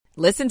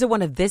Listen to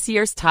one of this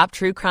year's top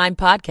true crime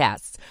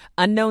podcasts.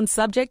 Unknown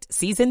Subject,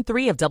 Season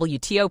 3 of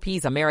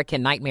WTOP's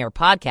American Nightmare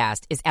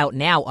podcast is out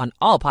now on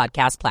all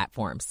podcast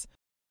platforms.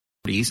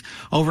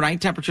 Overnight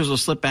temperatures will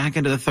slip back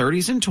into the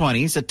 30s and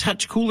 20s, a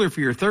touch cooler for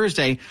your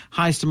Thursday.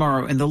 Highs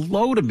tomorrow in the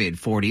low to mid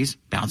 40s,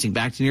 bouncing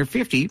back to near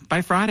 50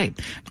 by Friday.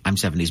 I'm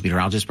 70s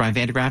meteorologist Brian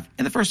Vandegraff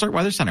in the First Alert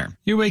Weather Center.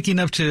 You're waking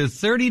up to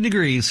 30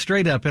 degrees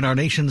straight up in our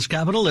nation's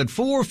capital at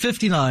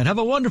 4:59. Have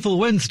a wonderful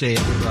Wednesday,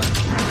 everybody.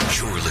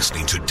 You're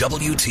listening to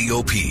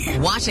WTOP,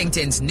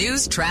 Washington's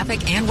news,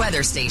 traffic, and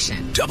weather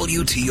station.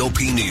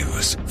 WTOP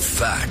News.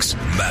 Facts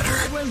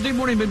matter. Wednesday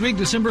morning, midweek,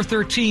 December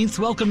 13th.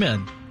 Welcome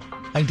in.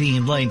 I'm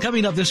Dean Lane.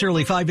 Coming up this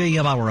early 5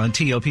 a.m. hour on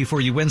TOP for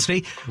you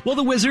Wednesday. Will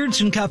the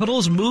Wizards and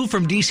Capitals move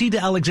from D.C. to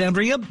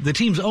Alexandria? The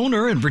team's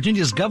owner and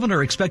Virginia's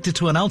governor expected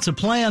to announce a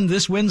plan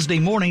this Wednesday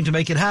morning to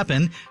make it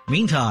happen.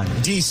 Meantime,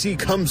 D.C.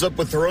 comes up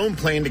with their own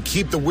plan to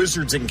keep the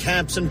Wizards and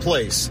Caps in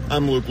place.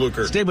 I'm Luke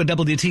Luker. Stay with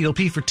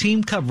WTOP for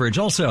team coverage.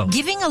 Also,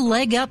 giving a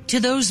leg up to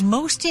those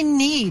most in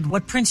need,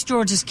 what Prince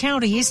George's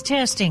County is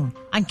testing.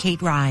 I'm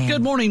Kate Ryan.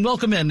 Good morning.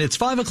 Welcome in. It's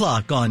 5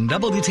 o'clock on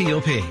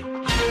WTOP.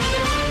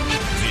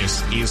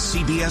 This is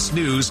CBS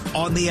News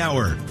on the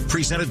Hour,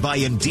 presented by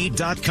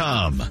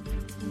Indeed.com.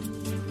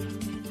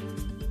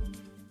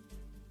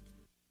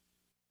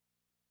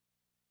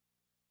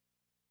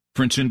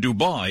 In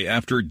Dubai,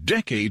 after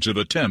decades of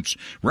attempts,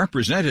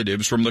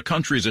 representatives from the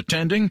countries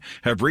attending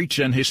have reached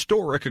an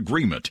historic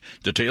agreement.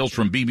 Details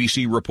from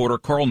BBC reporter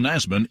Carl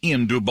Nasman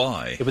in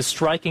Dubai. It was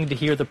striking to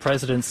hear the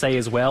president say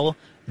as well,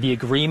 the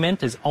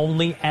agreement is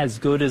only as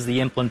good as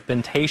the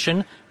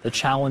implementation. The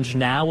challenge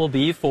now will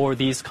be for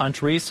these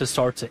countries to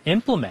start to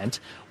implement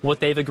what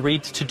they've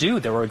agreed to do.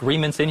 There were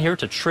agreements in here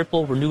to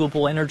triple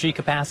renewable energy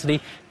capacity,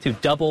 to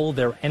double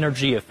their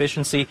energy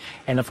efficiency.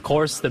 And of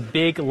course, the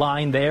big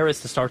line there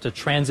is to start to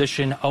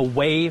transition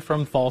away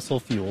from fossil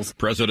fuels.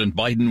 President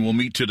Biden will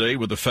meet today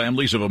with the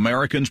families of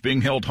Americans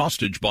being held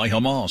hostage by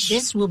Hamas.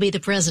 This will be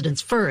the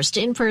president's first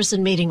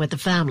in-person meeting with the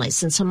families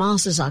since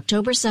Hamas's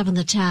October 7th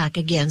attack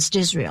against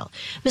Israel.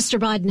 Mr.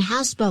 Biden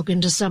has spoken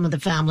to some of the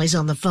families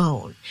on the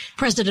phone.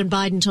 President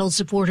Biden told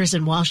supporters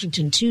in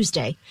Washington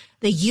Tuesday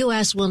the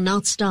U.S. will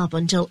not stop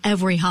until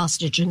every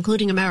hostage,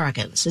 including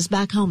Americans, is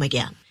back home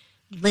again.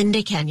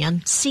 Linda Kenyon,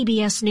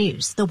 CBS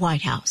News, the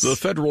White House. The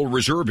Federal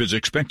Reserve is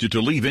expected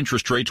to leave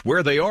interest rates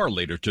where they are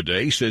later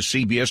today, says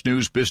CBS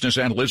News business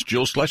analyst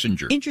Jill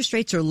Schlesinger. Interest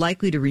rates are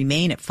likely to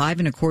remain at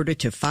 5.25%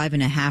 to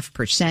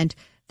 5.5%.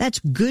 That's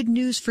good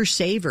news for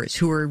savers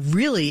who are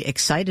really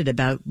excited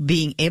about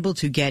being able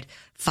to get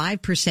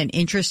 5%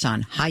 interest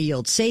on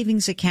high-yield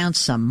savings accounts,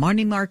 some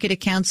money market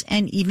accounts,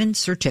 and even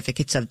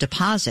certificates of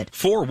deposit.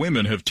 4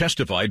 women have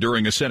testified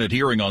during a Senate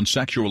hearing on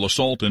sexual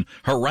assault and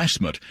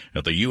harassment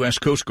at the U.S.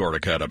 Coast Guard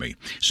Academy.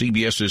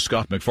 CBS's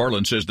Scott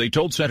McFarland says they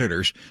told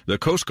senators the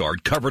Coast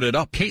Guard covered it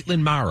up.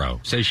 Caitlin Morrow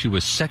says she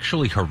was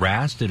sexually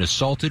harassed and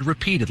assaulted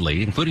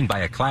repeatedly, including by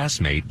a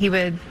classmate. He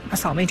would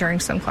assault me during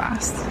swim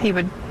class. He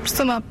would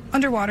swim up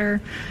underwater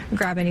and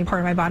grab any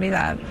part of my body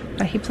that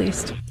he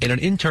pleased. In an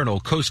internal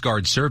Coast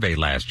Guard survey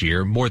last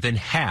year, more than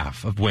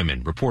half of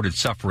women reported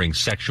suffering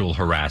sexual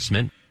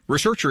harassment.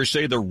 Researchers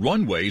say the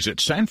runways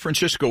at San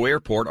Francisco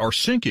Airport are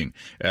sinking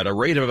at a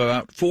rate of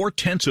about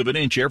 0.4 of an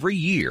inch every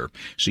year.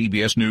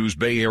 CBS News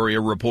Bay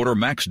Area reporter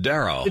Max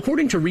Darrow.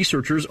 According to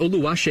researchers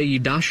Oluwaseyi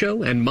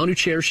Dasho and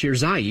Manucher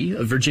Shirzai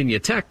of Virginia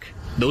Tech,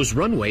 those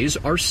runways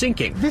are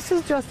sinking. This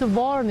is just a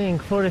warning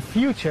for the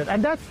future,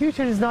 and that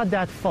future is not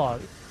that far.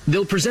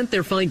 They'll present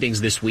their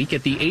findings this week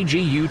at the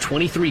AGU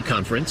 23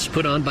 conference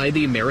put on by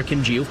the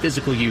American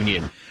Geophysical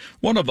Union.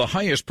 One of the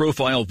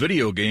highest-profile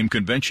video game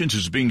conventions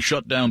is being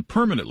shut down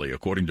permanently,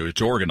 according to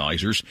its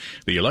organizers.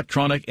 The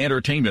Electronic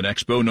Entertainment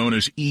Expo, known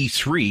as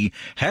E3,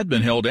 had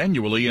been held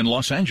annually in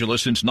Los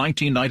Angeles since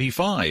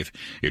 1995.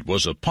 It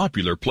was a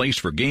popular place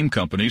for game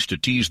companies to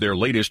tease their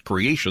latest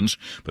creations,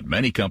 but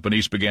many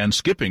companies began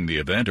skipping the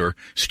event or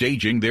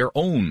staging their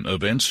own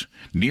events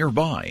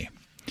nearby.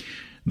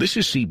 This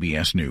is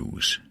CBS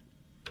News.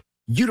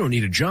 You don't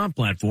need a job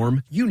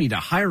platform, you need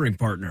a hiring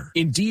partner.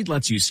 Indeed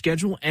lets you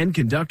schedule and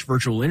conduct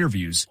virtual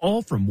interviews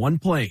all from one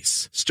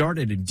place. Start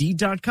at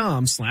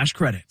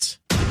Indeed.com/credits.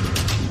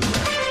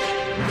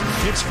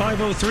 It's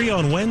 5:03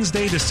 on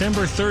Wednesday,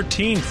 December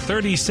 13th,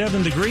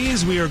 37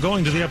 degrees. We are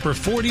going to the upper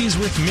 40s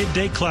with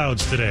midday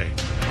clouds today.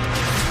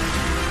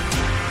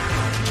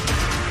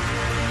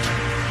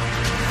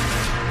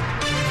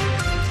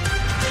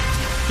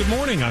 Good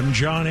morning, I'm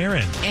John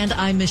Aaron. And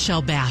I'm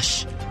Michelle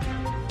Bash.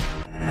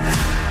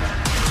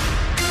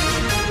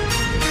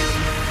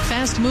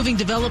 Fast-moving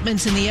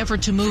developments in the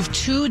effort to move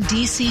 2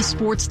 D.C.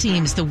 sports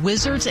teams, the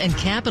Wizards and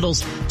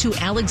Capitals, to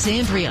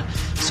Alexandria.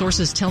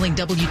 Sources telling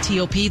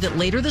WTOP that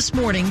later this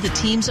morning, the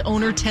team's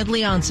owner, Ted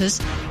Leonsis,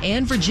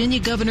 and Virginia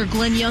Governor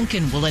Glenn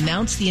Youngkin will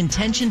announce the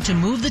intention to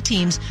move the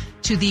teams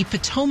to the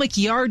Potomac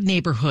Yard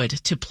neighborhood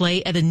to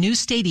play at a new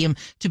stadium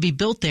to be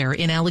built there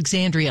in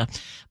Alexandria.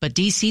 But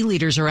D.C.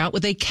 leaders are out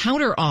with a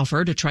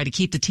counter-offer to try to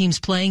keep the teams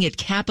playing at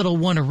Capital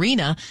One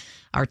Arena.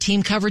 Our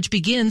team coverage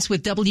begins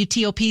with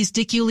WTOP's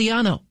Dick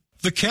Uliano.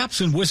 The Caps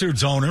and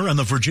Wizards owner and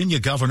the Virginia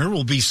governor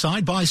will be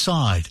side by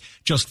side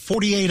just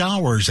 48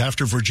 hours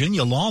after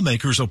Virginia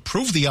lawmakers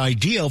approved the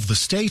idea of the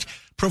state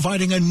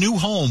providing a new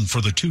home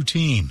for the two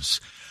teams.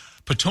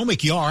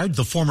 Potomac Yard,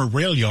 the former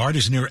rail yard,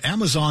 is near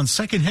Amazon's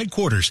second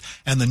headquarters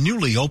and the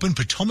newly opened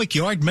Potomac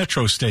Yard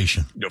metro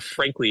station.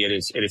 Frankly, it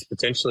is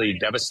potentially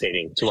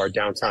devastating to our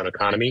downtown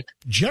economy.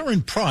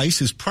 Jaron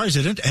Price is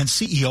president and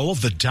CEO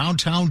of the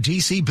Downtown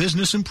D.C.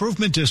 Business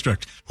Improvement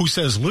District, who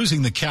says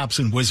losing the Caps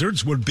and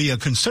Wizards would be a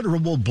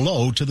considerable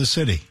blow to the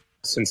city.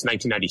 Since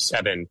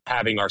 1997,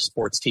 having our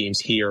sports teams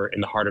here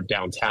in the heart of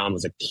downtown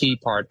was a key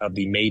part of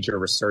the major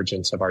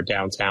resurgence of our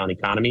downtown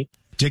economy.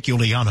 Dick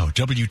Iuliano,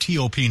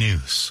 WTOP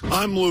News.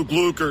 I'm Luke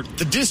Luker.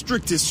 The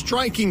district is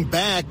striking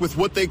back with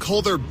what they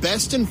call their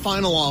best and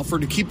final offer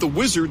to keep the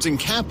Wizards and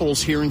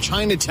Capitals here in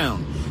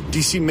Chinatown.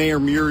 D.C. Mayor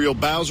Muriel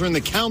Bowser and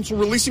the council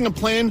releasing a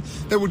plan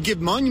that would give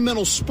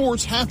Monumental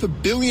Sports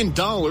 $500 million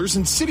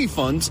in city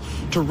funds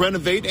to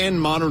renovate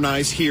and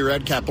modernize here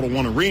at Capital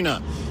One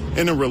Arena.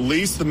 In a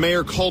release, the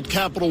mayor called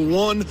Capital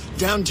One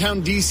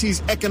downtown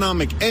D.C.'s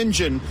economic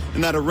engine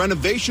and that a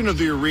renovation of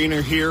the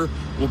arena here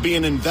will be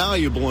an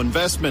invaluable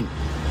investment.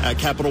 At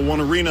Capital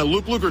One Arena,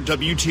 Luke Luker,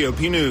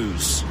 WTOP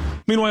News.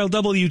 Meanwhile,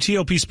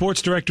 WTOP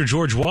Sports Director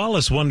George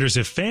Wallace wonders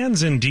if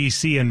fans in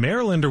D.C. and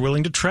Maryland are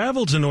willing to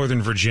travel to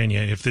Northern Virginia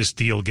if this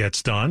deal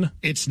gets done.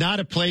 It's not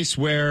a place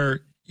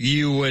where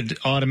you would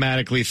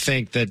automatically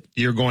think that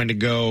you're going to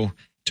go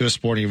to a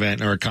sporting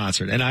event or a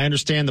concert. And I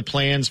understand the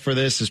plans for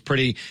this is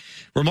pretty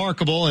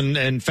remarkable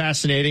and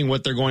fascinating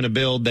what they're going to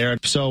build there.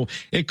 So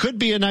it could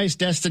be a nice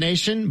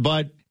destination,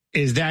 but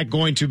is that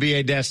going to be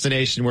a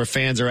destination where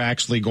fans are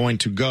actually going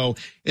to go?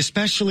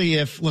 Especially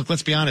if, look,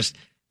 let's be honest,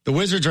 the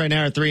Wizards right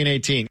now are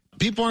 3-18.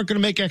 People aren't going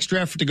to make extra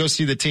effort to go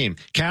see the team.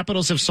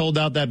 Capitals have sold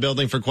out that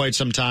building for quite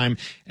some time,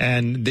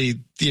 and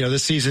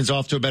this season's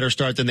off to a better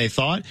start than they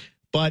thought.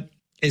 But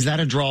is that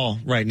a draw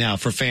right now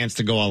for fans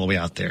to go all the way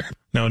out there?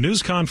 Now, a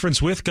news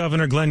conference with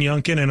Governor Glenn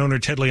Youngkin and owner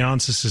Ted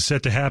Leonsis is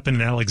set to happen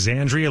in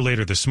Alexandria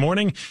later this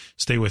morning.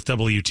 Stay with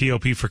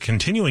WTOP for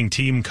continuing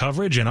team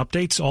coverage and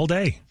updates all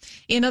day.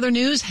 In other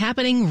news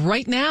happening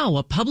right now,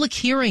 a public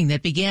hearing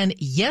that began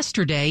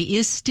yesterday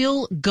is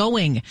still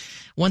going.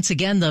 Once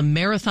again, the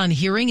marathon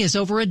hearing is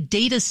over a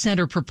data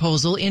center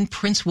proposal in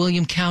Prince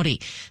William County.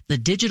 The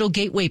Digital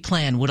Gateway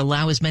Plan would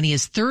allow as many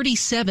as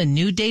 37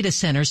 new data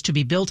centers to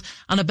be built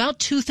on about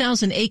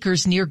 2,000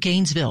 acres near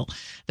Gainesville.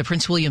 The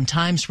Prince William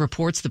Times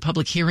reports the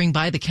public hearing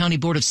by the County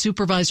Board of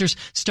Supervisors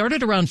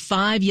started around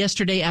 5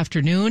 yesterday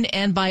afternoon,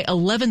 and by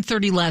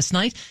 11:30 last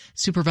night,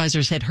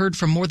 supervisors had heard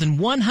from more than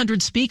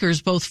 100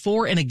 speakers, both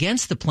for and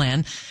against the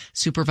plan.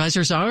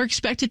 Supervisors are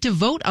expected to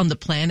vote on the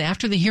plan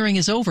after the hearing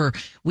is over.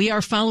 We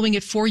are following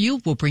it for you.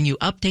 We'll bring you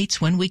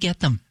updates when we get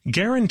them.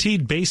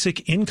 Guaranteed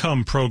basic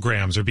income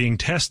programs are being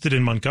tested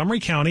in Montgomery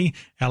County,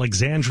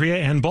 Alexandria,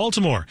 and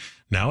Baltimore.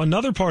 Now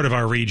another part of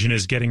our region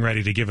is getting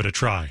ready to give it a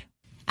try.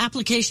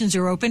 Applications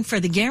are open for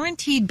the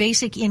Guaranteed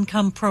Basic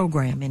Income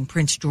Program in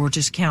Prince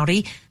George's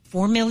County.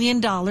 $4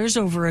 million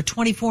over a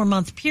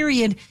 24-month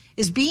period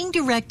is being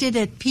directed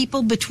at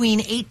people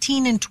between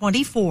 18 and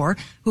 24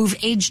 who've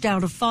aged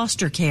out of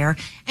foster care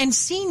and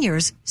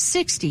seniors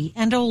 60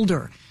 and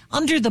older.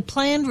 Under the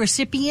plan,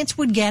 recipients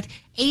would get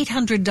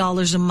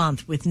 $800 a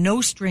month with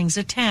no strings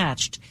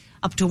attached.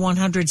 Up to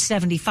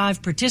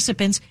 175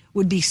 participants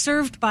would be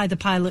served by the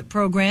pilot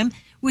program,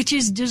 which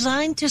is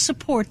designed to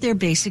support their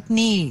basic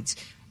needs.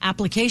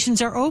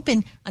 Applications are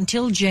open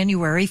until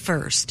January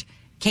 1st.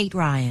 Kate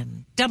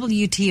Ryan,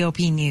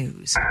 WTOP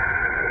News.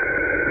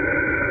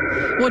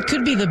 What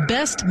could be the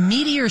best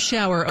meteor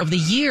shower of the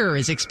year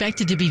is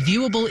expected to be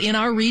viewable in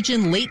our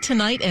region late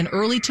tonight and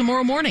early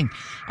tomorrow morning.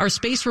 Our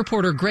space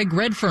reporter Greg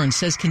Redfern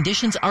says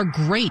conditions are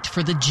great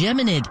for the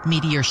Geminid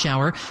meteor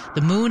shower.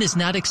 The moon is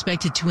not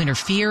expected to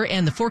interfere,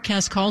 and the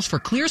forecast calls for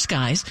clear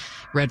skies.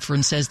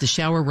 Redfern says the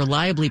shower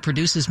reliably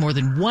produces more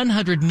than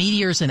 100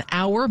 meteors an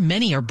hour.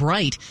 Many are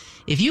bright.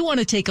 If you want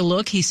to take a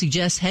look, he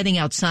suggests heading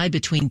outside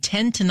between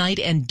 10 tonight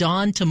and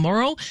dawn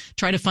tomorrow.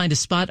 Try to find a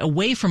spot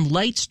away from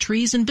lights,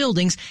 trees, and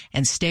buildings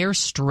and stare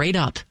straight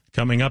up.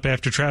 Coming up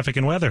after traffic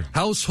and weather.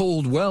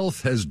 Household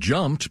wealth has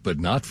jumped, but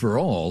not for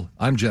all.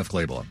 I'm Jeff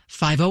Claiborne.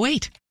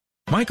 5:08.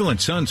 Michael &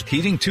 Son's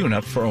heating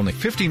tune-up for only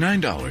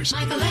 $59.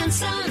 Michael &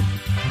 Son.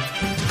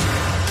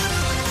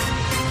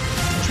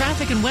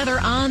 Traffic and weather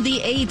on the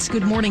 8s.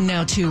 Good morning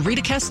now to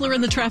Rita Kessler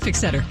in the traffic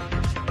center.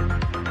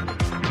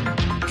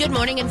 Good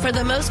morning, and for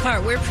the most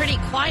part, we're pretty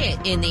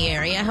quiet in the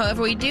area.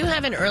 However, we do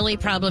have an early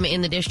problem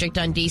in the district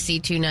on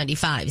DC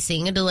 295.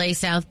 Seeing a delay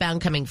southbound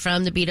coming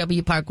from the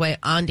BW Parkway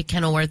onto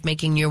Kenilworth,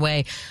 making your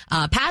way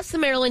past the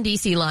Maryland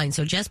DC line.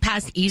 So just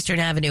past Eastern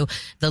Avenue,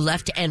 the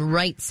left and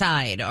right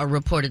side are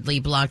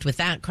reportedly blocked with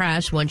that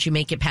crash. Once you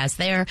make it past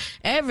there,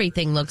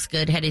 everything looks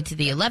good. Headed to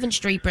the 11th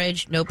Street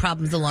Bridge, no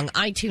problems along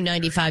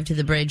I-295 to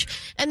the bridge,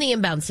 and the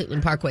inbound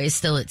Suitland Parkway is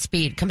still at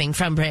speed coming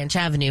from Branch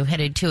Avenue,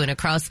 headed to and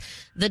across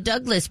the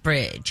Douglas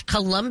Bridge. Bridge.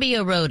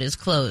 Columbia Road is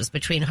closed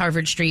between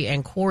Harvard Street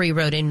and Quarry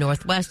Road in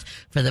Northwest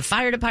for the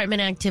fire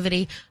department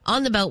activity.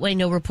 On the Beltway,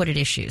 no reported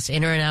issues.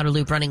 Inner and outer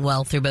loop running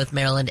well through both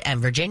Maryland and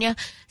Virginia.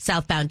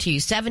 Southbound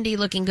 270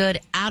 looking good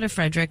out of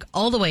Frederick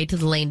all the way to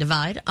the lane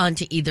divide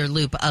onto either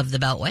loop of the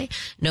Beltway.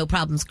 No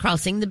problems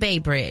crossing the Bay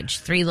Bridge.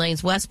 3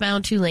 lanes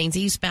westbound, 2 lanes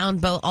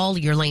eastbound. All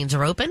your lanes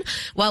are open.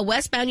 While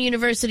westbound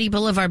University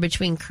Boulevard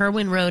between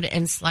Kerwin Road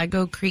and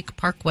Sligo Creek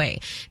Parkway,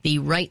 the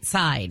right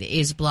side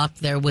is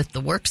blocked there with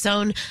the work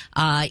zone.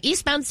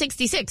 Eastbound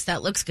 66,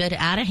 that looks good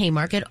out of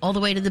Haymarket all the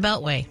way to the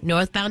Beltway.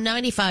 Northbound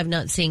 95,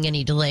 not seeing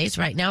any delays.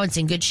 Right now it's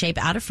in good shape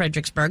out of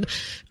Fredericksburg.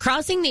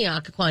 Crossing the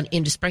Occoquan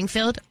into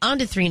Springfield,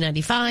 onto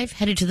 395,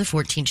 headed to the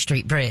 14th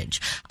Street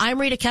Bridge. I'm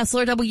Rita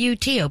Kessler,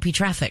 WTOP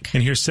Traffic.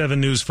 And here's 7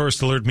 News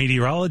First Alert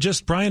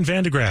meteorologist Brian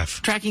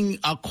Vandegraff. Tracking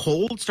a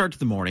cold start to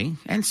the morning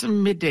and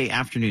some midday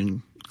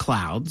afternoon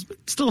clouds, but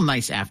still a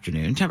nice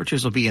afternoon.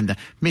 Temperatures will be in the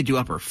mid to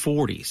upper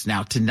 40s.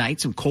 Now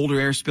tonight, some colder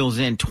air spills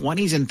in,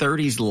 20s and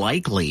 30s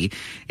likely.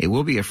 It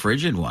will be a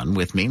frigid one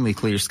with mainly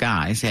clear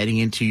skies heading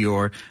into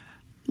your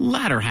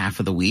latter half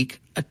of the week.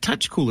 A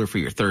touch cooler for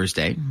your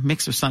Thursday.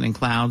 Mix of sun and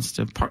clouds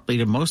to partly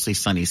to mostly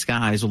sunny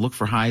skies. We'll look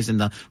for highs in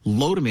the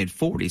low to mid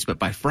 40s, but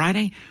by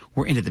Friday,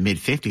 we're into the mid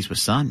 50s with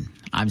sun.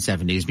 I'm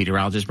 7 News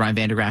meteorologist Brian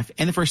Vandegraff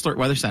in the First Alert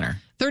Weather Center.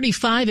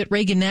 35 at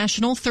Reagan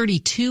National,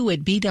 32 at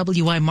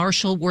BWI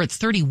Marshall. We're at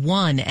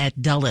 31 at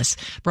Dulles.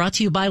 Brought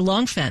to you by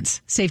Long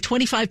Fence. Save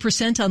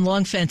 25% on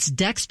Long Fence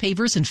decks,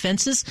 pavers, and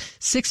fences.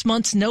 6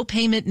 months, no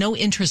payment, no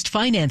interest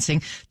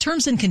financing.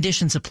 Terms and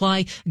conditions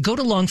apply. Go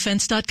to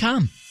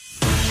longfence.com.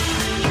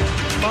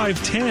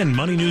 5:10,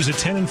 Money News at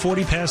 10 and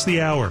 40 past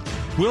the hour.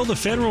 Will the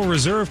Federal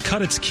Reserve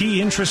cut its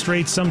key interest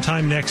rate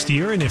sometime next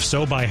year, and if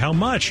so, by how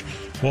much?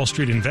 Wall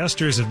Street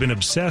investors have been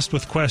obsessed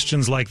with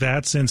questions like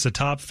that since a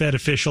top Fed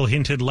official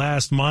hinted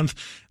last month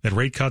that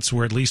rate cuts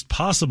were at least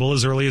possible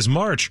as early as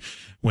March.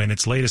 When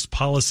its latest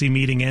policy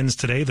meeting ends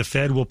today, the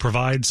Fed will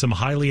provide some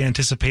highly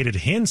anticipated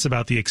hints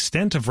about the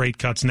extent of rate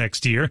cuts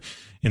next year.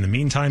 In the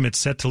meantime, it's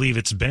set to leave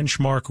its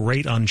benchmark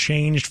rate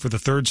unchanged for the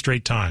third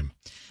straight time.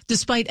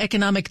 Despite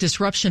economic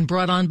disruption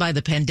brought on by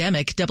the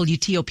pandemic,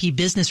 WTOP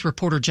business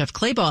reporter Jeff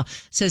Claybaugh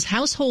says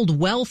household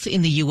wealth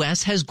in the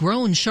U.S. has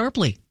grown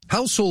sharply.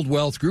 Household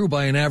wealth grew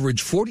by an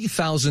average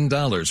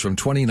 $40,000 from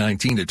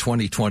 2019 to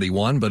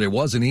 2021, but it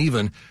wasn't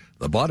even.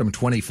 The bottom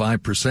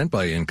 25%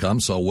 by income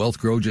saw wealth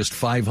grow just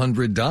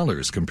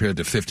 $500 compared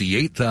to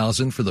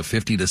 $58,000 for the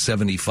 50 to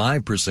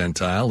 75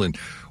 percentile and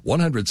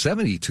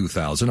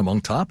 $172,000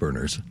 among top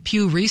earners.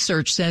 Pew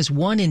Research says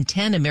 1 in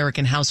 10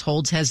 American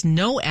households has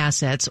no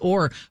assets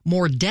or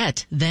more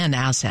debt than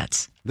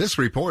assets. This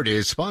report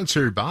is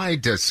sponsored by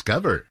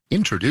Discover.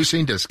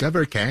 Introducing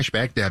Discover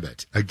Cashback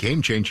Debit, a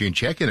game-changing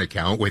checking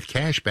account with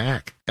cash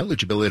back.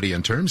 Eligibility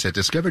and terms at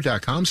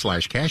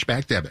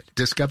discover.com/cashbackdebit.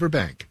 Discover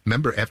Bank.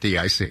 Member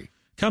FDIC.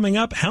 Coming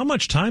up, how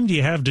much time do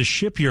you have to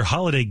ship your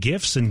holiday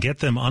gifts and get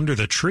them under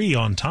the tree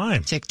on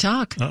time?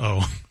 Tick-tock.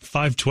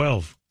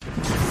 5:12.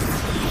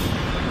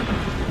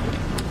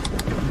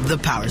 The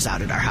power's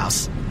out at our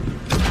house.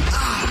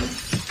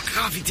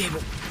 Coffee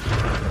table.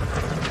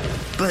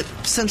 But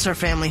since our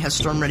family has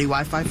storm-ready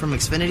Wi-Fi from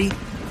Xfinity,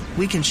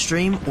 we can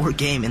stream or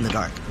game in the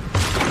dark.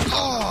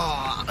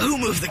 Oh, who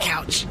moved the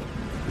couch?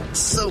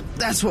 So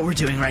that's what we're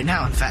doing right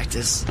now, in fact,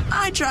 is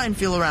I try and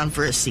feel around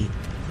for a seat.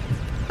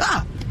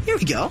 Here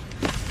we go.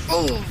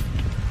 Oh,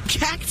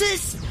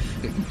 cactus?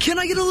 Can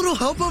I get a little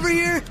help over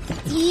here?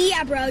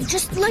 Yeah, bro.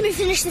 Just let me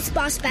finish this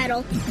boss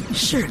battle.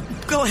 Sure,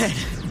 go ahead.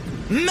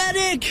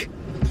 Medic!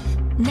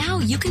 Now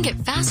you can get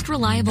fast,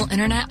 reliable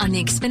internet on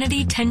the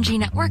Xfinity 10G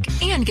network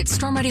and get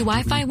storm-ready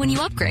Wi-Fi when you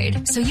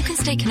upgrade, so you can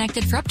stay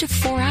connected for up to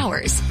 4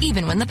 hours,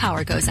 even when the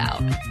power goes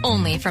out.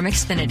 Only from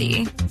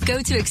Xfinity. Go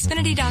to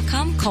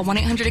Xfinity.com, call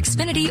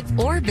 1-800-XFINITY,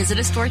 or visit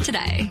a store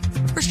today.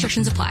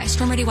 Restrictions apply.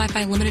 Storm-ready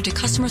Wi-Fi limited to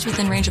customers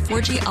within range of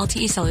 4G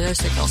LTE cellular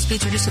signal.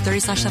 Speeds reduced to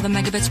 30/7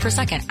 megabits per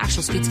second.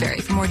 Actual speeds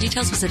vary. For more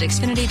details, visit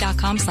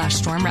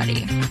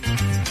Xfinity.com/stormready.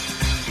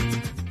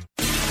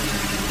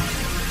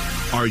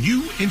 Are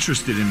you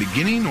interested in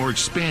beginning or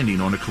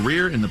expanding on a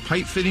career in the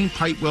pipe fitting,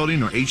 pipe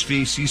welding, or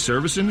HVAC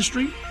service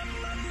industry?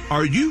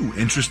 Are you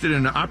interested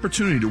in an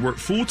opportunity to work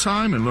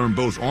full-time and learn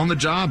both on the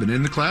job and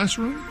in the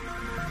classroom?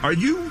 Are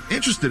you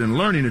interested in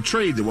learning a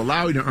trade that will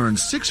allow you to earn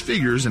 6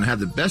 figures and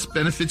have the best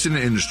benefits in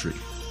the industry?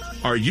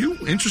 Are you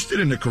interested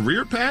in a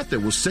career path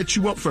that will set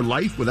you up for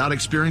life without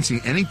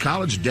experiencing any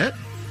college debt?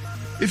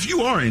 If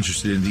you are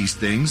interested in these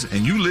things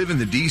and you live in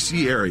the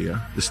D.C.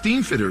 area, the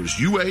Steamfitters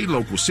UA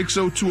Local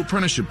 602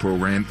 Apprenticeship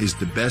Program is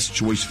the best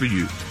choice for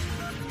you.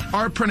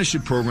 Our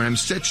apprenticeship program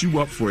sets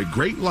you up for a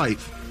great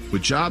life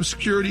with job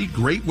security,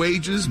 great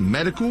wages,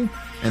 medical,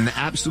 and the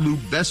absolute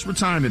best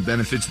retirement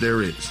benefits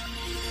there is.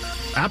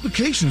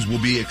 Applications will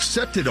be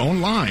accepted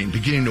online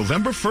beginning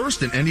November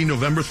 1st and ending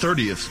November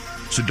 30th.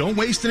 So don't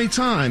waste any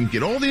time.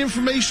 Get all the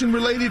information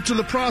related to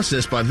the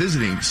process by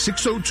visiting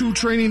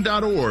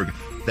 602training.org.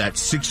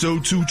 That's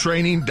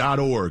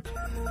 602training.org.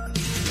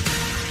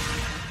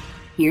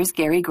 Here's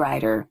Gary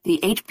Greider, the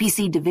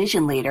HPC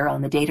division leader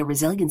on the Data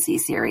Resiliency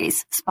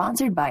Series,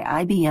 sponsored by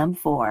IBM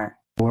 4.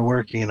 We're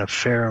working in a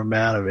fair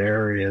amount of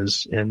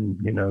areas in,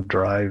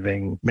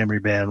 driving memory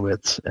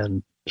bandwidth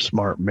and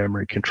smart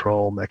memory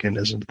control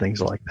mechanisms,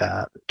 things like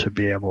that, to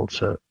be able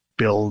to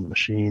build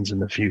machines in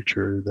the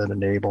future that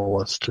enable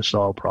us to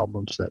solve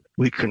problems that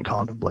we couldn't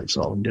contemplate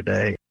solving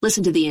today.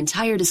 Listen to the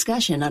entire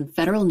discussion on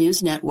Federal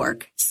News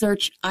Network.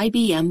 Search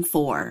IBM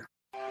 4.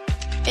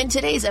 In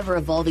today's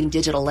ever-evolving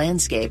digital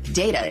landscape,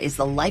 data is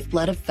the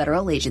lifeblood of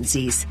federal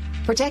agencies.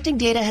 Protecting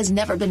data has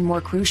never been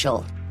more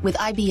crucial. With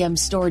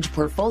IBM's storage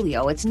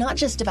portfolio, it's not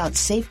just about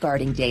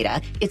safeguarding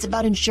data, it's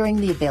about ensuring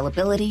the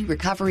availability,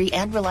 recovery,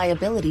 and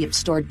reliability of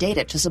stored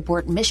data to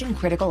support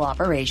mission-critical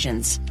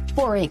operations.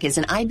 4Inc. is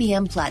an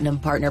IBM Platinum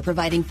partner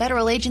providing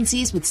federal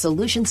agencies with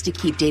solutions to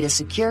keep data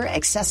secure,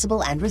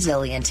 accessible, and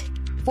resilient.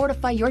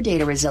 Fortify your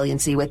data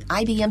resiliency with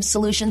IBM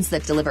solutions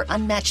that deliver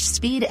unmatched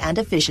speed and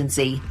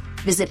efficiency.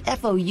 Visit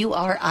FOURINC.com.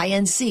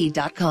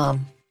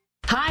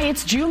 Hi,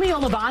 it's Julie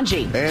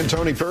Olabanji. And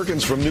Tony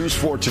Perkins from News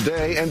 4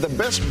 Today. And the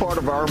best part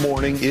of our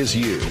morning is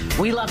you.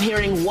 We love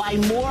hearing why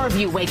more of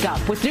you wake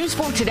up with News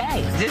 4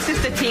 Today. This is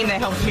the team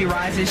that helps you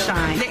rise and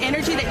shine. The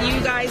energy that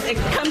you guys, it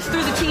comes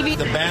through the TV.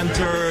 The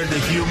banter, the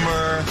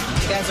humor.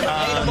 You guys are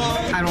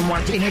relatable. I don't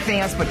want anything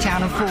else but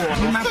Channel 4.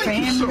 You're my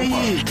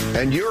family.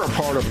 And you're a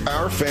part of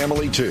our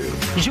family, too.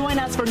 Join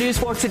us for News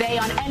 4 Today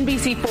on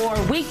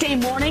NBC4 weekday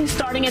morning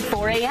starting at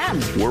 4 a.m.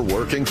 We're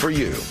working for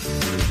you.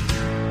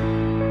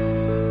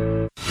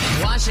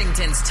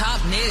 Washington's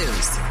top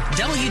news,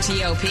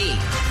 WTOP.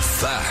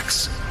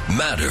 Facts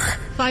matter.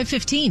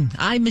 5:15.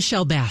 I'm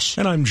Michelle Bash.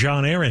 And I'm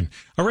John Aaron.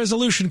 A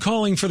resolution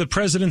calling for the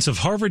presidents of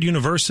Harvard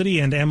University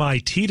and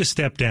MIT to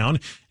step down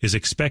is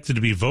expected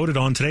to be voted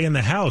on today in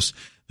the House.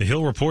 The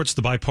Hill reports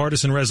the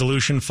bipartisan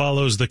resolution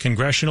follows the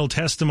congressional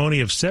testimony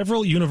of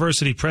several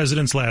university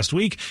presidents last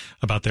week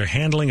about their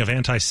handling of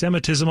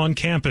anti-Semitism on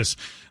campus.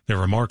 Their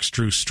remarks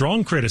drew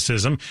strong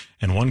criticism,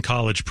 and one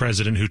college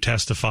president who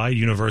testified,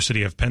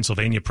 University of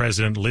Pennsylvania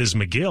President Liz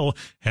McGill,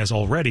 has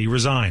already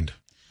resigned.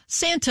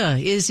 Santa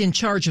is in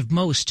charge of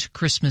most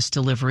Christmas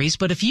deliveries,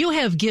 but if you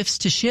have gifts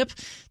to ship,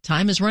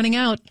 time is running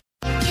out.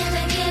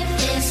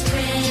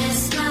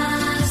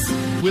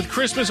 With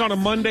Christmas on a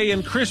Monday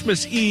and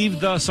Christmas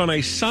Eve, thus on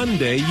a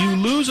Sunday, you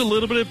lose a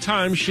little bit of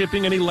time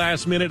shipping any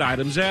last-minute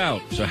items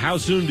out. So how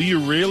soon do you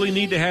really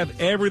need to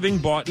have everything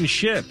bought and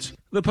shipped?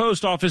 The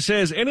post office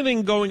says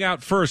anything going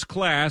out first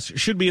class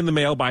should be in the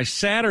mail by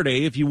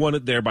Saturday if you want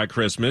it there by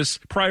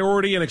Christmas.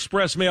 Priority and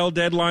express mail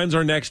deadlines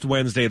are next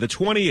Wednesday, the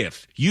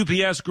 20th.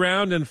 UPS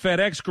ground and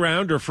FedEx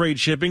ground or freight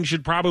shipping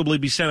should probably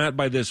be sent out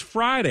by this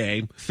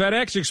Friday.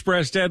 FedEx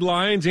Express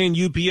deadlines and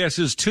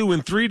UPS's 2-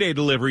 and 3-day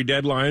delivery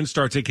deadlines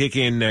start to kick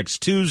in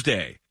next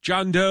Tuesday.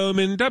 John Dome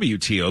in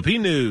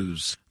WTOP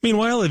News.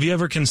 Meanwhile, have you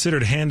ever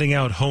considered handing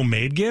out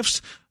homemade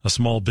gifts? A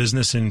small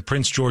business in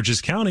Prince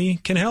George's County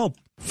can help.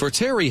 For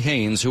Terry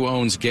Haynes, who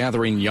owns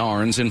Gathering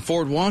Yarns in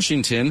Fort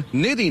Washington,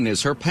 knitting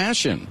is her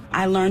passion.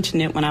 I learned to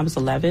knit when I was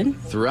 11.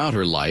 Throughout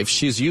her life,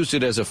 she's used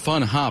it as a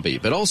fun hobby,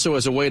 but also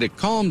as a way to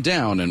calm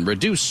down and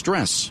reduce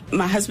stress.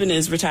 My husband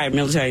is retired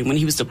military. When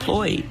he was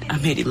deployed, I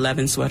made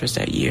 11 sweaters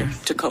that year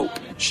to cope.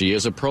 She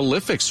is a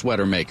prolific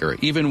sweater maker,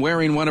 even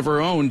wearing one of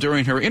her own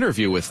during her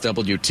interview with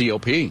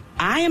WTOP.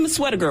 I am a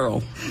sweater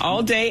girl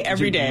all day,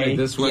 every day. You made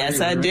this sweater? Yes,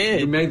 I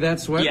did. You made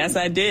that sweater? Yes,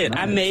 I did.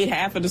 Nice. I made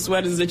half of the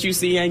sweaters that you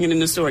see hanging in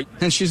the store.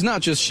 And she's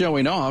not just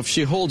showing off,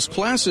 she holds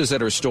classes at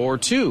her store,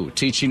 too,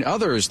 teaching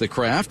others the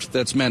craft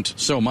that's meant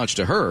so much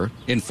to her.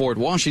 In Fort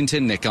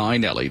Washington, Nick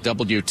Einelli,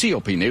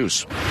 WTOP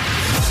News.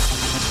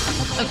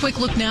 A quick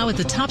look now at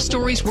the top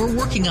stories we're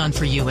working on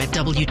for you at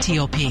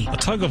WTOP. A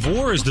tug of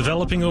war is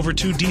developing over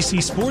 2 D.C.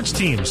 sports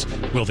teams.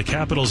 Will the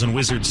Capitals and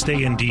Wizards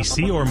stay in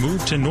D.C. or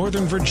move to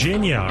Northern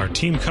Virginia? Our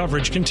team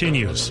coverage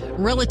continues.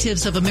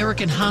 Relatives of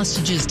American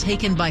hostages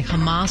taken by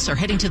Hamas are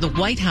heading to the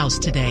White House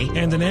today.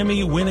 And an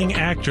Emmy-winning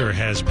actor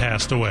has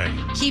passed away.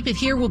 Keep it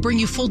here. We'll bring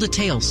you full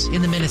details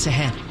in the minutes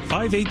ahead.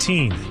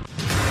 5:18.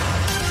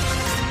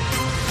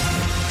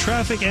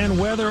 Traffic and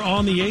weather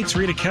on the 8s.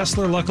 Rita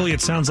Kessler, luckily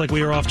it sounds like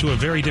we are off to a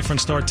very different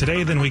start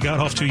today than we got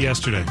off to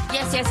yesterday.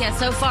 Yes.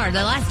 So far,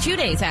 the last 2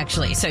 days,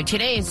 actually. So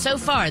today is so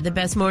far the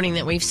best morning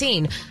that we've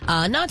seen.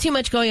 Not too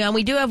much going on.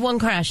 We do have one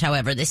crash,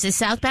 however. This is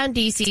southbound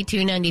DC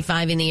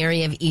 295 in the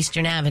area of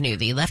Eastern Avenue.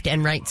 The left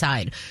and right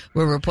side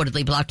were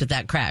reportedly blocked with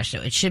that crash. So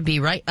it should be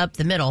right up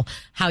the middle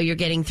how you're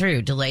getting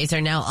through. Delays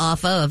are now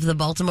off of the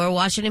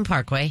Baltimore-Washington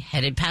Parkway,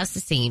 headed past the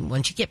scene.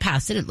 Once you get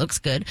past it, it looks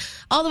good.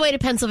 All the way to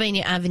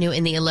Pennsylvania Avenue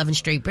in the 11th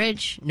Street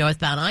Bridge.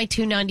 Northbound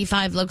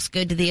I-295 looks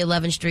good to the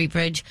 11th Street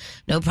Bridge.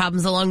 No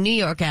problems along New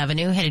York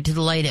Avenue, headed to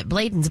the light at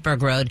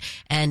Bladensburg Road,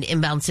 and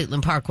inbound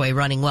Suitland Parkway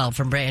running well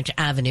from Branch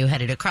Avenue,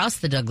 headed across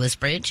the Douglas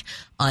Bridge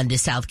onto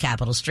South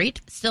Capitol Street.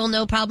 Still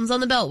no problems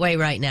on the Beltway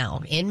right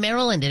now. In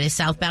Maryland, it is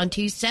southbound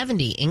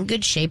 270 in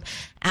good shape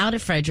out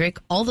of Frederick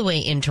all the way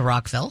into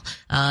Rockville.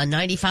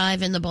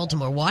 95 in the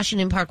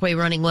Baltimore-Washington Parkway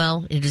running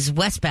well. It is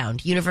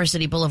westbound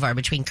University Boulevard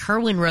between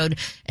Kerwin Road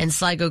and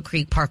Sligo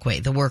Creek Parkway.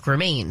 The work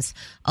remains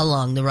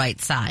along along the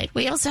right side.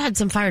 We also had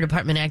some fire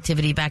department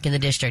activity back in the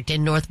district.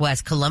 In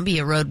Northwest,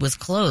 Columbia Road was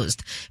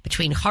closed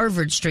between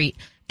Harvard Street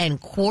and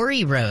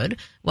Quarry Road,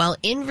 while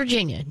in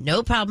Virginia,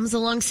 no problems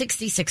along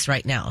 66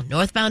 right now.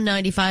 Northbound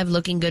 95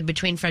 looking good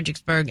between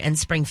Fredericksburg and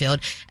Springfield,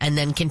 and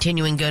then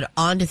continuing good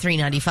on to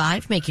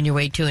 395, making your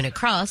way to and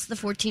across the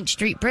 14th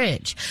Street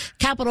Bridge.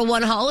 Capital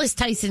One Hall is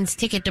Tyson's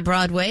Ticket to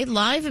Broadway,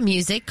 live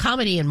music,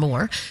 comedy, and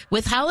more.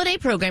 With holiday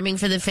programming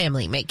for the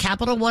family, make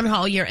Capital One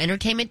Hall your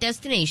entertainment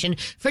destination.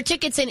 For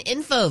tickets and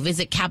info,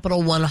 visit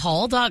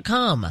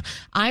CapitalOneHall.com.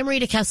 I'm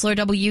Rita Kessler,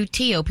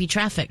 WTOP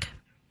Traffic.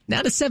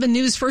 Now to 7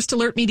 News First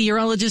Alert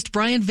meteorologist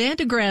Brian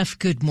Vandegraff.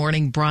 Good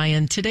morning,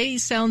 Brian. Today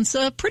sounds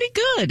pretty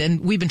good, and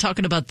we've been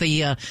talking about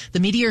the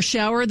meteor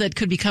shower that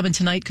could be coming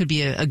tonight. Could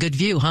be a good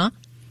view, huh?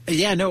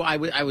 Yeah, no, I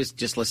was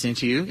just listening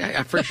to you,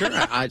 for sure.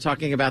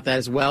 Talking about that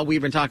as well.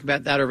 We've been talking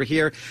about that over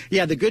here.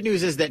 Yeah, the good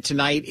news is that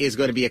tonight is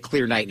going to be a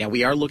clear night. Now,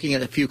 we are looking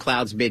at a few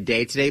clouds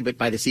midday today, but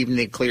by this evening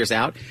it clears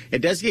out.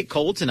 It does get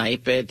cold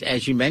tonight, but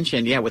as you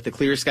mentioned, yeah, with the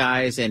clear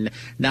skies and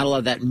not a lot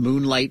of that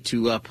moonlight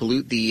to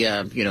pollute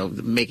the,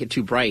 make it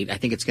too bright, I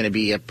think it's going to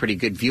be a pretty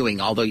good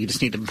viewing, although you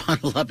just need to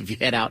bundle up if you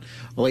head out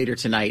later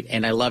tonight.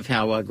 And I love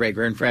how Greg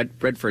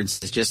Redford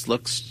just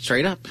looks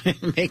straight up.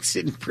 It makes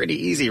it pretty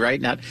easy, right?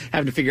 Not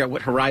having to figure out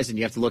what horizon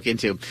you have to look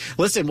into.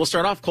 Listen, we'll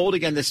start off cold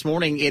again this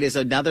morning. It is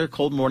another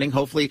cold morning.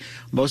 Hopefully,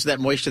 most of that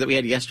moisture that we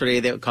had yesterday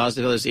that caused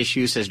those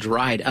issues has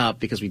dried up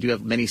because we do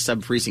have many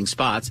sub-freezing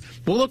spots.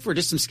 We'll look for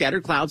just some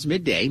scattered clouds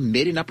midday,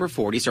 mid and upper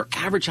 40s. Our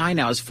average high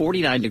now is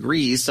 49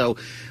 degrees, so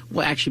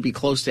we'll actually be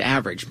close to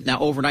average. Now,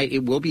 overnight,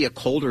 it will be a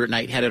colder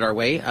night headed our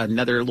way.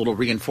 Another little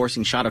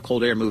reinforcing shot of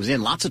cold air moves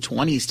in. Lots of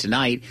 20s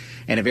tonight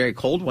and a very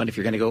cold one if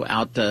you're going to go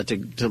out to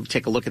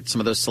take a look at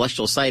some of those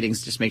celestial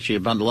sightings. Just make sure you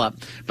bundle up.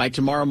 By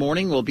tomorrow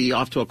morning, we'll be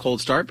off to a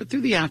cold start, but through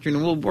the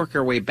afternoon, we'll work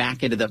our way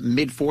back into the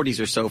mid-40s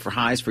or so for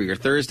highs for your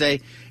Thursday.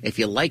 If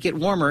you like it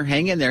warmer,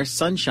 hang in there.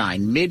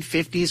 Sunshine,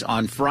 mid-50s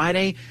on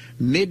Friday,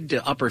 mid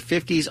to upper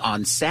 50s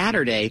on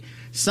Saturday.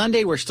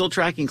 Sunday, we're still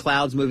tracking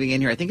clouds moving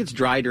in here. I think it's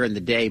dry during the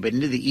day, but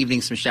into the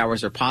evening, some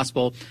showers are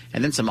possible,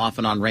 and then some off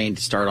and on rain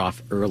to start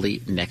off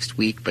early next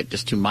week, but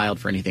just too mild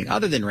for anything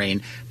other than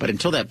rain. But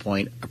until that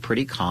point, a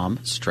pretty calm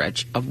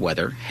stretch of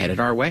weather headed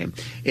our way.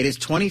 It is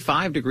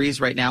 25 degrees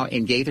right now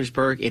in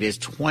Gaithersburg. It is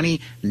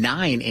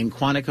 29 in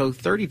Quantico,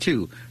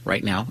 32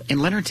 right now in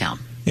Leonardtown.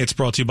 It's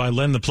brought to you by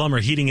Len the Plumber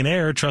Heating and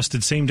Air,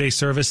 trusted same-day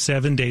service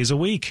 7 days a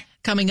week.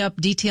 Coming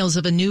up, details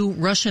of a new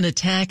Russian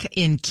attack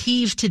in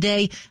Kyiv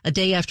today, a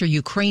day after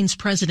Ukraine's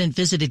president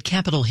visited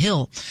Capitol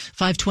Hill.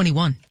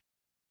 5:21.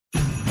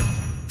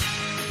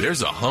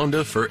 There's a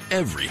Honda for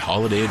every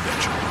holiday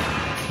adventure.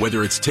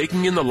 Whether it's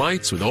taking in the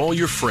lights with all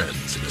your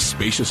friends in a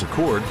spacious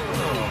Accord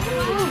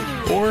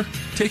or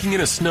taking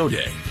in a snow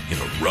day in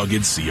a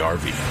rugged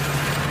CR-V.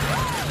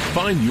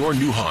 Find your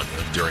new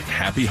Honda during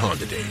Happy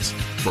Honda Days.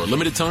 For a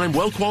limited time,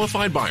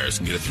 well-qualified buyers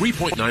can get a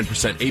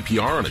 3.9%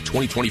 APR on a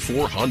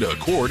 2024 Honda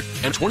Accord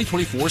and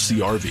 2024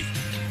 CR-V.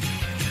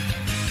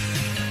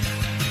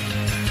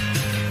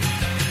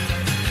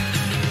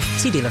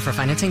 See dealer for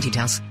financing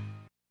details.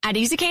 At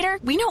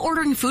EasyCater, we know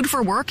ordering food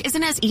for work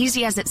isn't as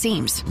easy as it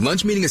seems.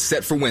 Lunch meeting is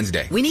set for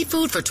Wednesday. We need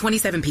food for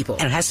 27 people.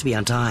 And it has to be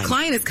on time.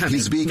 Client is coming.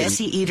 He's vegan.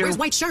 Messy eater. Where's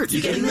white shirts?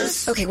 You getting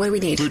this? Okay, what do we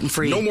need?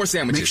 Gluten-free. No more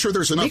sandwiches. Make sure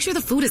there's enough. Make sure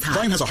the food is hot.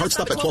 Brian has a hard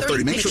stop at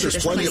 12:30. Make sure there's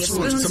plenty of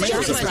spoons,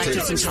 tomatoes, and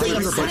potatoes. Stay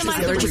on your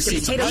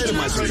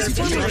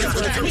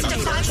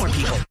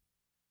budget.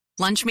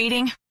 Lunch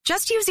meeting?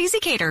 Just use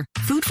EasyCater.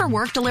 Food for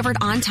work delivered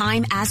on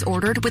time as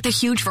ordered with a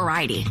huge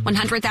variety.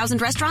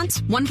 100,000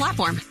 restaurants, one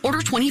platform.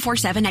 Order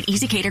 24/7 at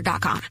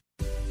EasyCater.com.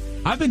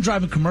 I've been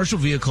driving commercial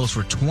vehicles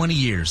for 20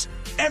 years.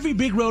 Every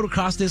big road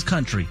across this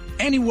country,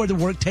 anywhere the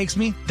work takes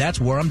me,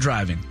 that's where I'm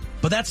driving.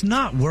 But that's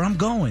not where I'm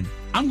going.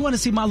 I'm going to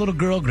see my little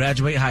girl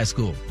graduate high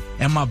school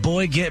and my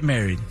boy get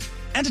married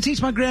and to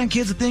teach my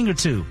grandkids a thing or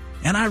two.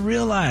 And I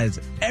realize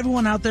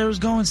everyone out there is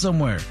going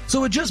somewhere.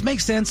 So it just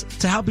makes sense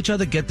to help each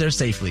other get there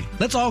safely.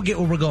 Let's all get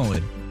where we're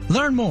going.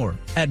 Learn more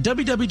at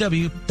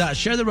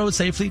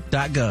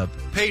www.sharetheroadsafely.gov.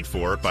 Paid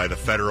for by the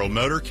Federal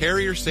Motor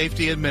Carrier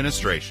Safety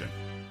Administration.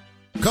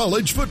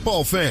 College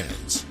football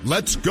fans,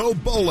 let's go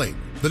bowling.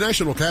 The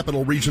National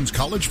Capital Region's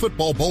college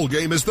football bowl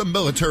game is the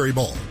Military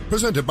Bowl,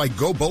 presented by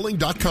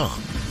GoBowling.com,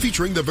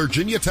 featuring the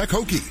Virginia Tech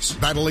Hokies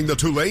battling the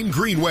Tulane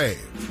Green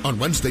Wave on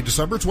Wednesday,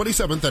 December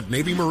 27th at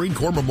Navy Marine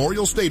Corps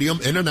Memorial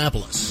Stadium in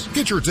Annapolis.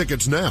 Get your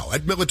tickets now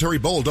at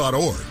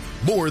militarybowl.org.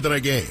 More than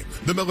a game,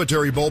 the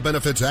Military Bowl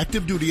benefits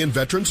active duty and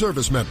veteran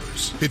service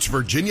members. It's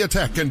Virginia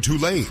Tech and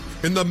Tulane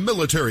in the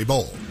Military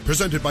Bowl,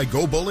 presented by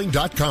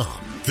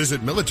GoBowling.com.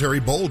 Visit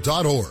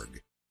militarybowl.org.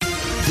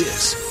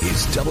 This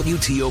is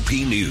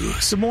WTOP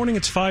News. Good morning,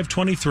 it's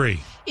 5:23.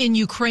 In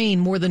Ukraine,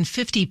 more than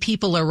 50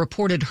 people are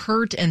reported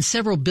hurt and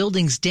several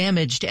buildings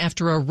damaged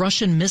after a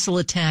Russian missile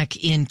attack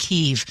in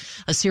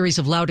Kyiv. A series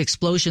of loud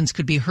explosions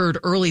could be heard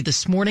early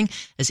this morning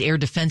as air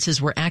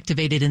defenses were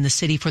activated in the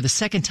city for the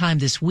second time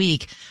this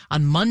week.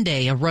 On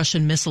Monday, a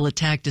Russian missile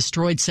attack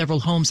destroyed several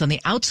homes on the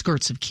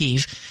outskirts of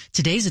Kyiv.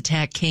 Today's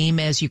attack came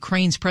as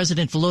Ukraine's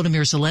President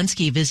Volodymyr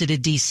Zelensky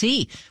visited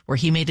D.C., where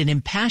he made an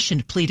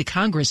impassioned plea to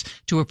Congress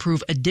to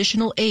approve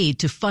additional aid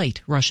to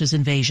fight Russia's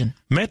invasion.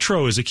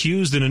 Metro is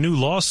accused in a new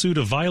lawsuit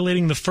of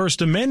violating the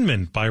First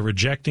Amendment by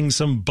rejecting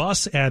some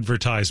bus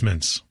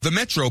advertisements. The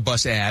Metro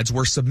bus ads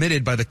were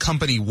submitted by the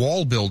company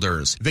Wall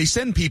Builders. They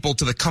send people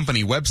to the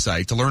company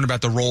website to learn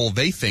about the role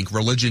they think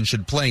religion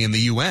should play in the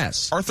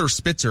U.S. Arthur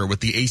Spitzer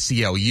with the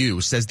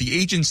ACLU says the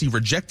agency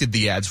rejected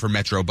the ads for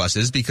Metro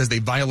buses because they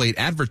violate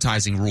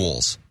advertising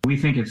rules. We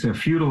think it's a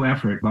futile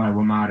effort by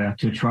WMATA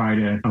to try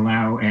to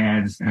allow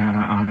ads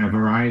on a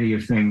variety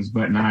of things,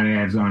 but not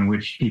ads on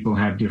which people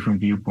have different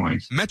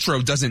viewpoints.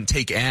 Metro doesn't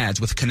take ads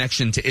with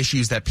connection to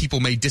issues that people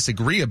may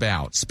disagree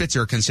about.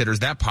 Spitzer considers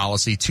that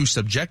policy too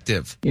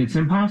subjective. It's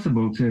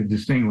impossible to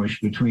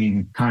distinguish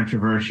between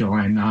controversial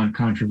and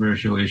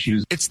non-controversial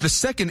issues. It's the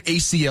second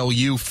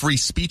ACLU free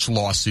speech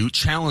lawsuit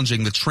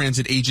challenging the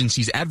transit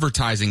agency's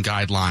advertising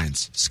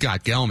guidelines.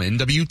 Scott Gelman,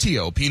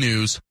 WTOP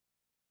News.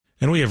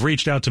 And we have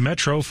reached out to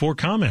Metro for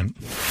comment.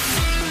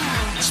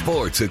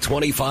 Sports at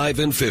 25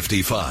 and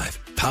 55.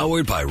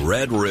 Powered by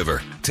Red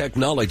River.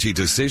 Technology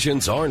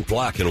decisions aren't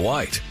black and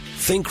white.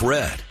 Think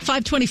red.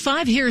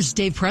 5:25, here's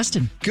Dave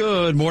Preston.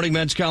 Good morning,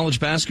 men's college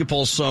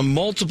basketball. Some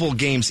multiple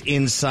games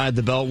inside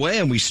the Beltway,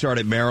 and we start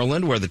at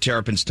Maryland, where the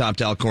Terrapins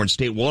topped Alcorn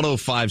State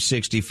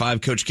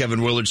 105-65. Coach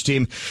Kevin Willard's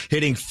team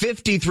hitting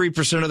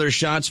 53% of their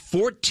shots,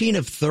 14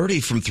 of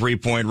 30 from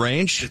three-point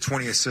range. The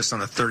 20 assists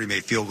on the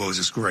 30-made field goals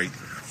is great.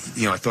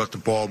 You know, I thought the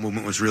ball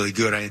movement was really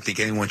good. I didn't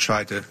think anyone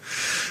tried to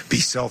be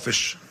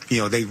selfish. You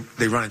know,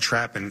 they run a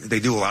trap, and they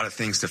do a lot of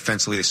things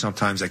defensively.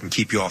 Sometimes they can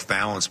keep you off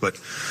balance, but,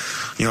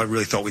 you know, I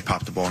really thought we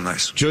popped the ball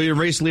nice. Julian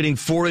Reese leading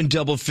four in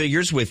double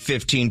figures with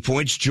 15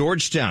 points.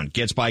 Georgetown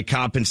gets by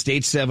Coppin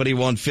State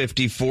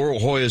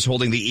 71-54. Hoyas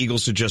holding the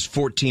Eagles to just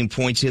 14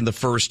 points in the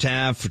first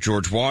half.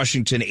 George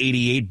Washington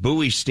 88,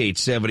 Bowie State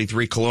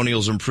 73.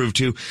 Colonials improved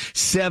to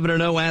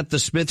 7-0 at the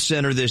Smith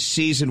Center this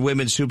season.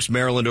 Women's hoops,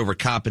 Maryland over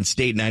Coppin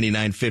State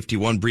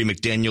 99-51. Bree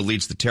McDaniel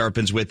leads the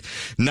Terrapins with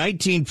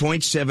 19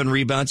 points, 7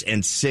 rebounds,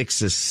 and 6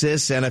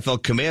 assists.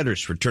 NFL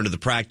Commanders return to the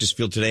practice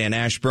field today in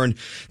Ashburn.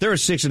 They're a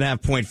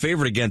 6.5-point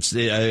favorite against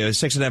a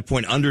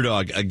 6.5-point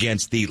underdog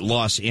against the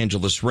Los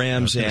Angeles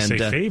Rams. I was gonna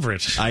say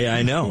favorite.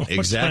 I know exactly.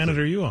 What planet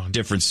are you on?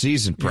 Different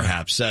season,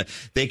 perhaps. Yeah.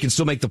 They can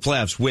still make the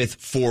playoffs with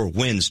 4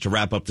 wins to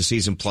wrap up the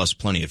season, plus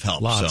plenty of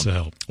help. Lots of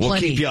help. We'll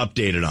keep you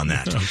updated on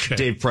that. Okay.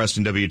 Dave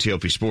Preston,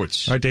 WTOP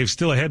Sports. All right, Dave.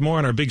 Still ahead. More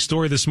on our big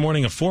story this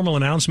morning. A formal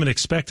announcement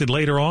expected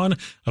later on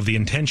of the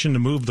intention to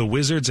move the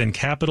Wizards and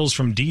Capitals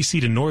from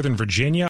D.C. to Northern Virginia.